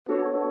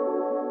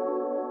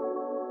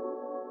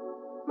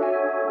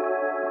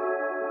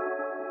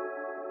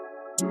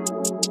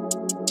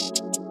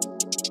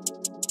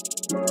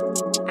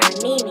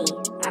steamy.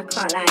 I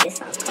can't lie, this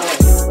sounds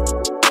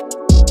cold.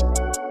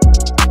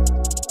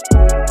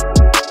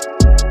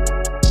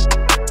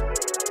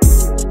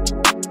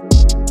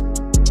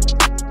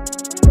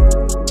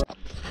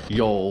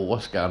 Yo,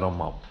 what's going on,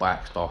 my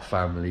Backstar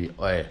family?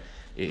 Oi,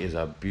 it is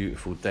a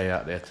beautiful day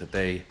out there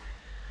today.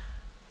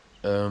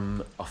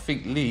 I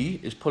think Lee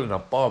is pulling a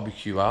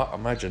barbecue out,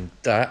 imagine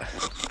that.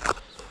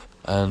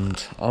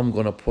 And I'm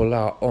gonna pull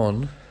out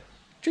on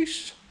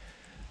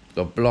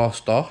the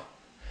blaster.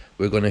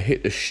 We're gonna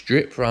hit the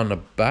strip around the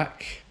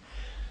back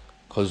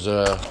because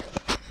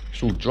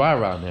it's all dry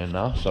around there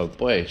now. So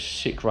boy, it's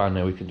sick around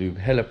there. We can do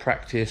hella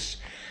practice.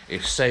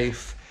 It's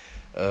safe.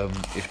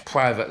 It's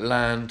private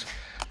land.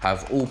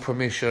 Have all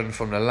permission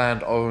from the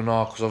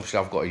landowner because obviously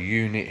I've got a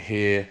unit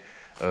here.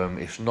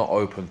 It's not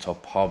open to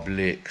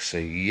public, so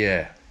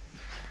yeah,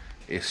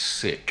 it's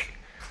sick.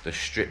 The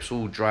strip's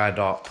all dried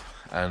up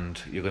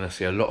and you're gonna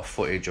see a lot of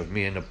footage of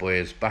me and the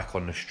boys back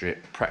on the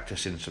strip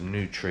practicing some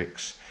new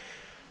tricks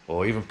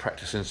or even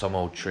practicing some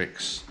old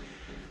tricks.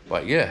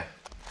 But yeah,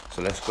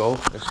 so let's go,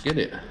 let's get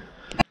it.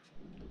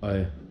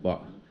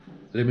 But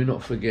let me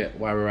not forget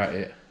while we're at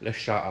it, let's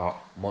shout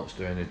out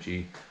Monster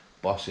Energy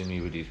bossing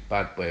me with these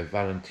bad boy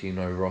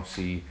Valentino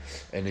Rossi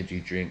energy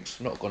drinks.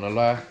 Not gonna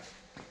lie,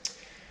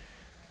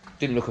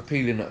 didn't look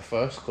appealing at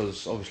first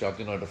because obviously I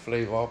didn't know the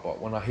flavour,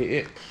 but when I hit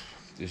it,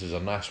 this is a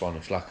nice one.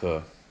 It's like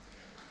a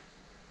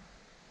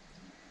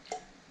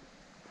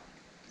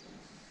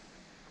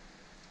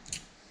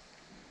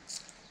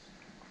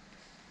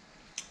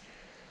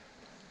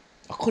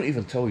I couldn't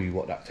even tell you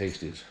what that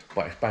taste is,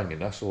 but it's banging,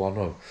 that's all I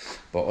know.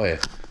 But oh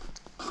yeah,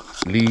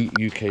 Lee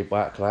UK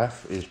Bike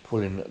Life is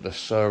pulling the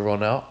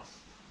surron out.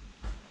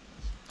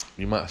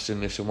 You might have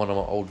seen this in one of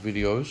my old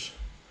videos.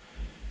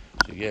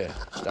 So yeah,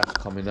 that's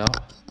coming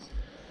out.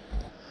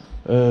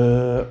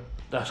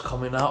 That's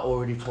coming out,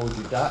 already told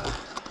you that.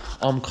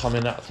 I'm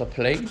coming out to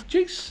play.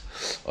 Jeez.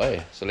 Oh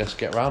yeah, so let's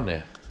get around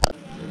there.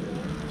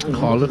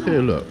 Oh, look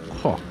here, look.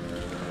 Oh.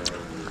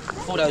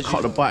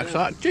 Cut the bikes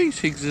out. Jeez,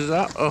 Higgs is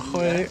out. Oh,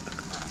 yeah.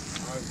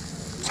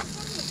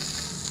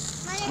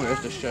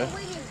 Where's the chef?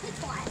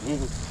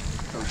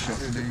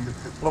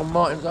 Long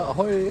Martin's out.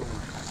 Ahoy.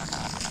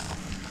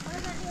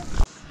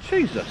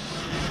 Jesus.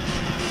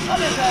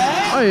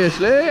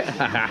 Obviously.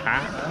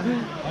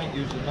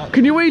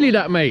 Can you wheelie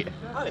that, mate?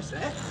 Obviously.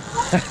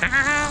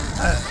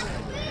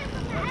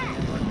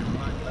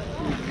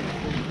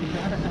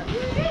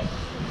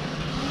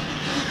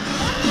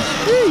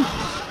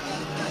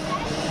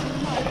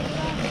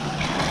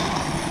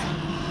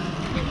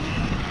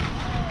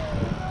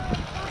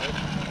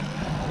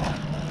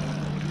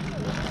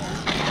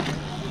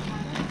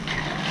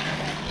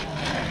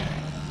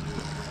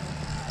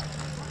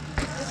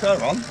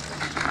 Surron.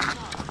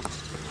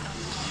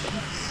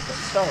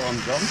 Surron,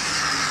 John.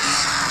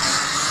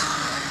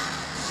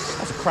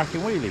 That's a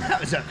cracking wheelie. That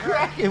was a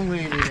cracking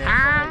wheelie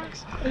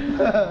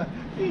there,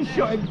 he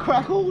shot him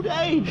crack all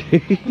day.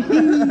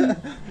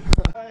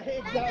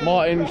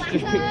 Martin's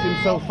just picked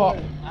himself up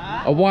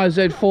a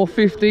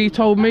YZ450, he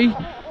told me.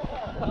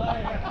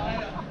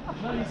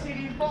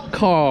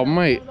 Car,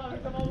 mate.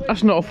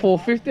 That's not a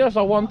 450, that's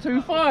a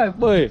 125,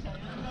 boy.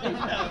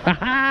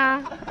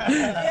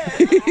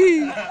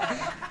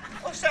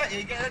 What's that?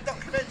 You getting a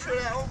documentary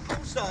out on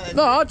full side?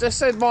 No, I just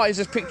said Marty's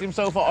just picked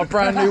himself up a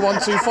brand new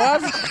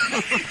 125.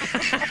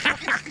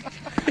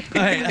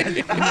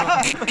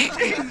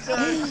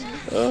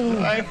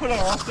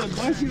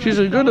 She's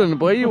a good one,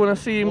 boy. You want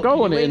to see him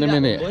go on it in a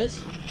minute?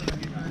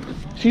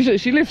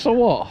 She lifts or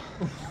what?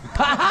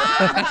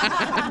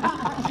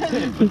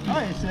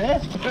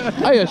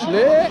 Hey,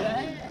 Ashley.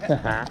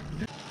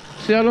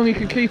 See how long you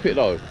can keep it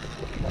though?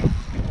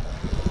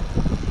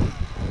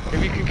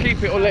 If you can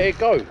keep it or let it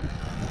go.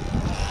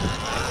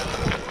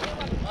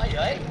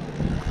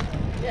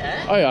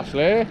 Yeah. Hey,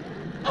 Ashley.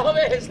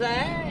 Obviously.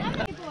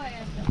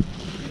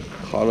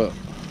 Oh, look.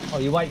 Oh,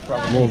 you wait for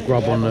it. More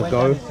grub on the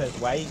go.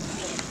 Wait.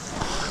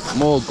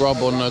 More grub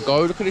on the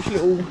go. Look at this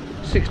little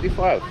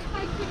 65.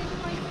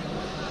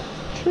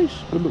 Jeez,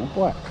 good little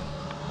bike.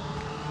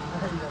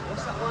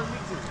 What's that one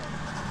mixing?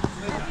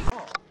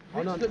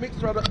 The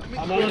mixer on the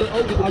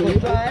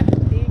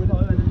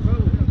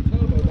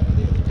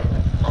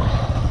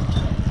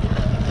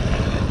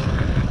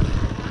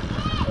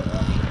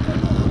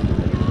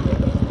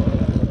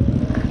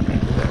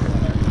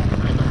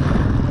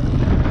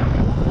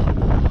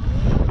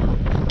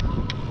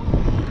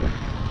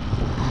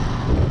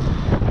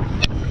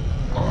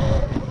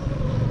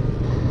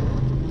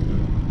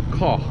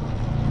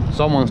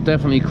Someone's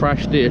definitely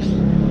crashed this.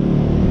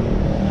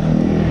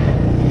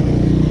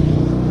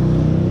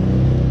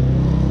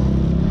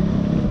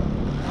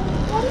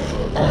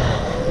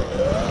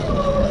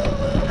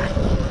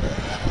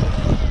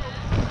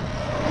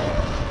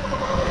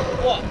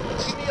 What?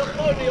 Give me your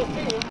phone or your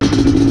thing.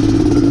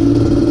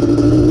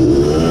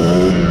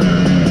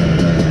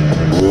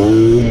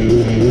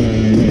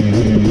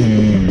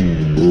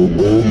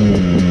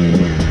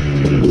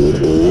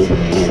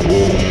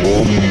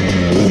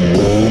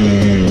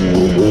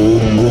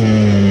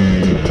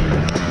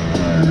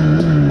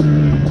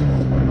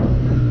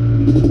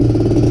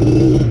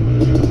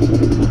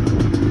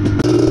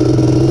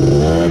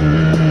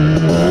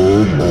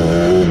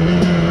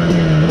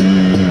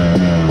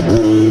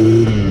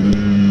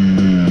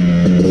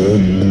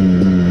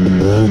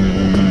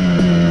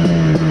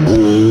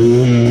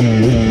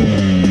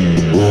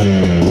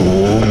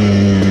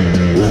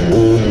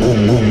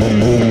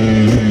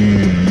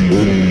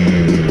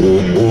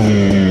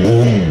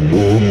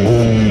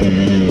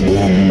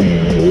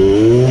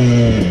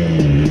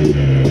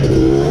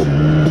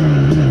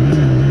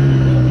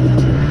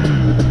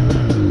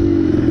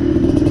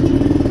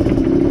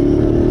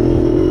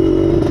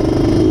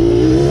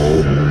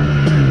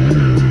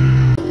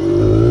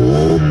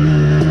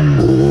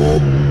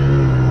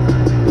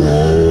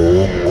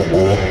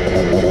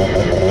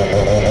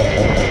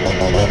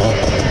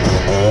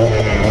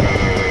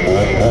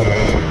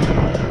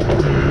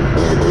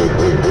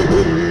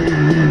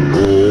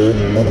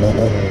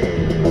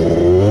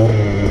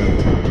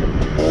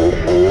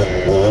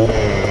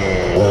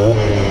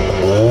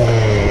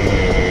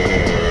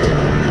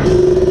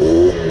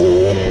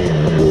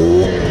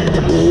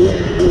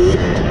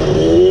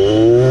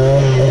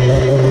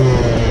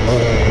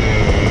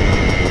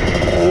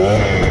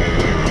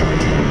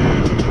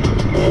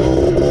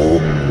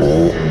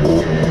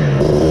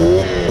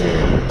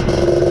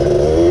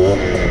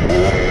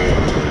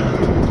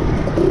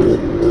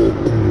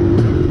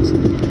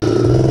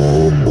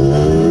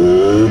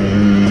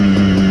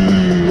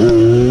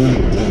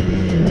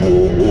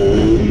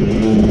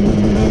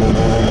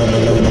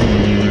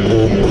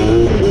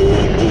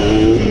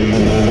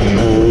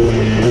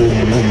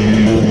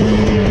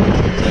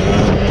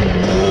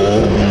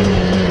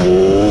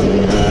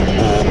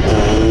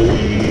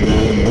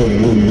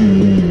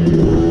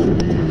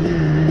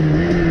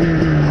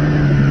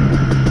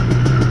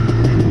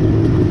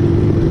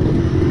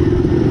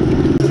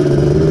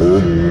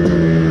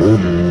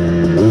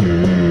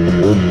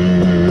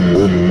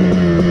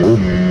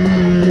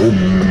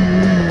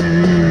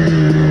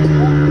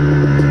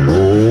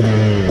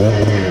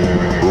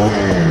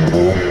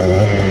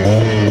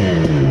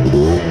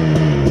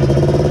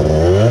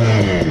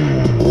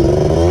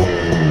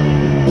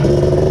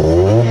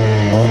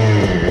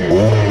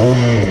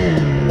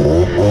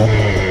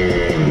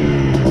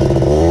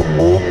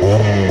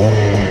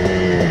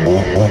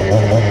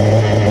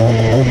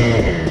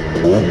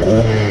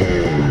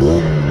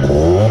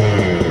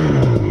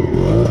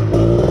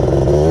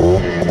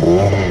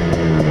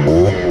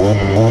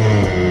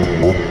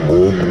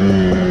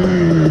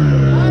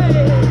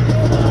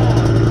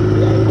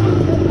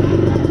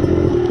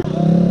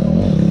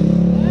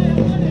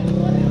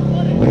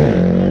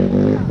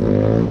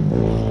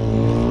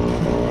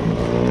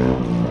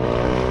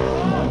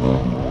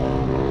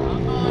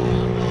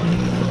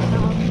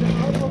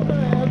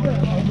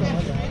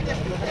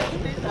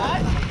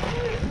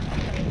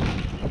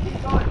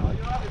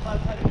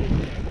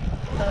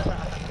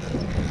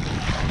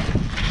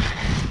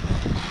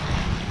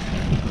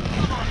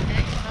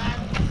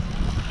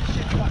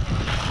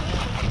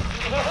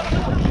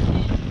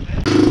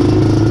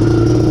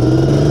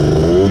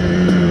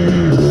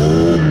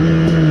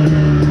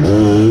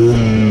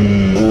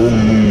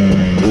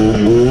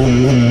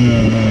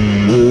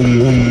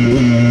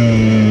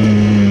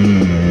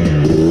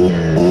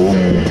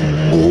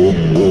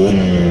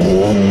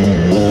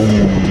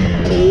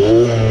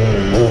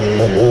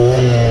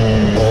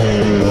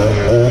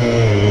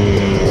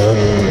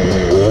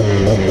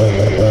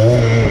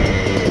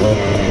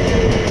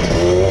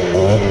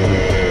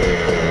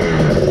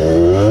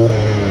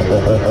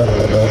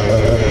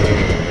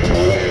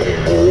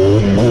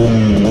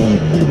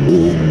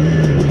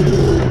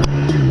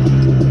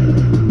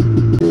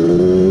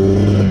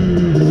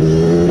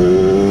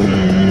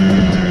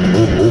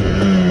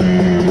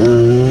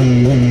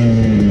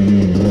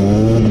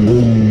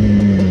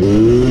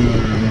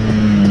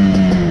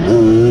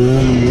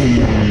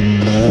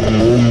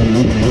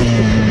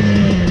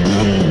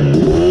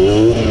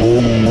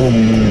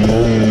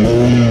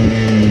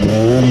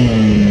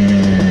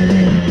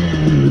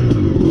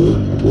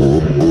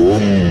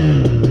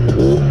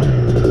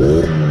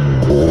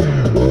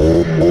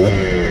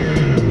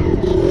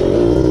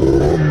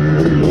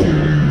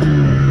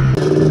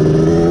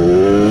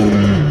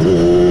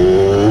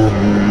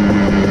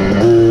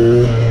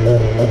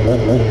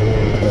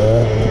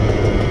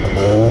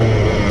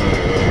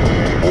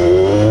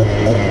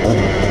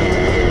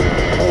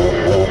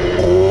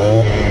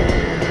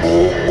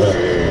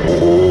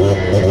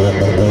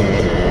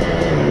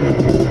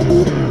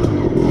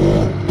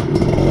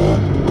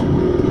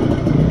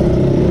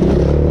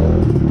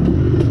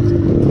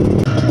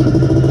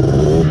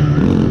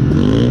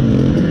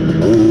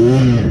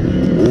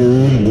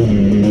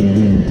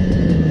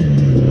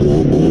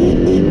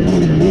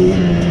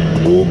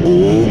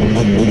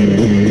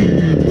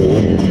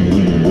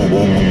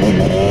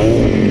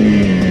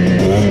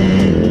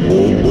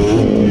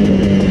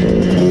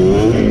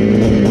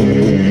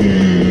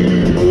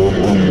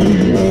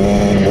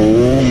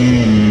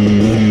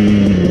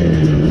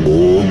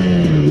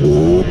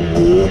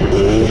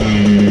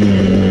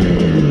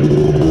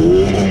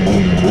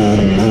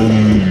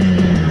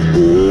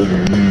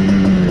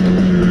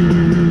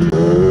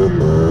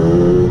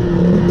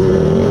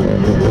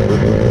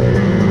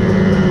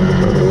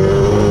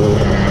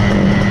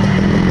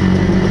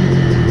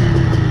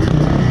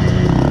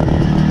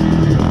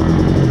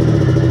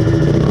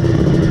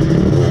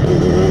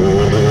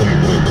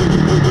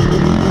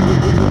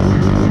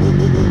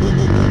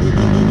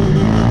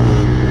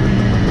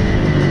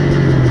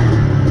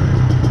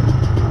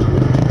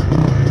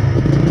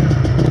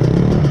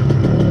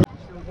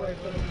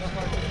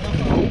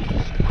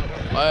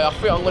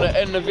 I'm gonna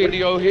end the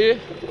video here.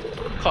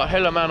 Cut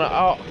hella man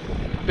out.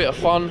 Bit of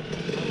fun.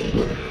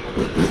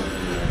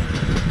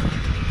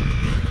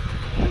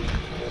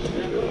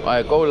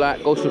 Alright, go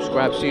like, go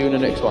subscribe. See you in the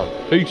next one.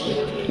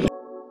 Peace.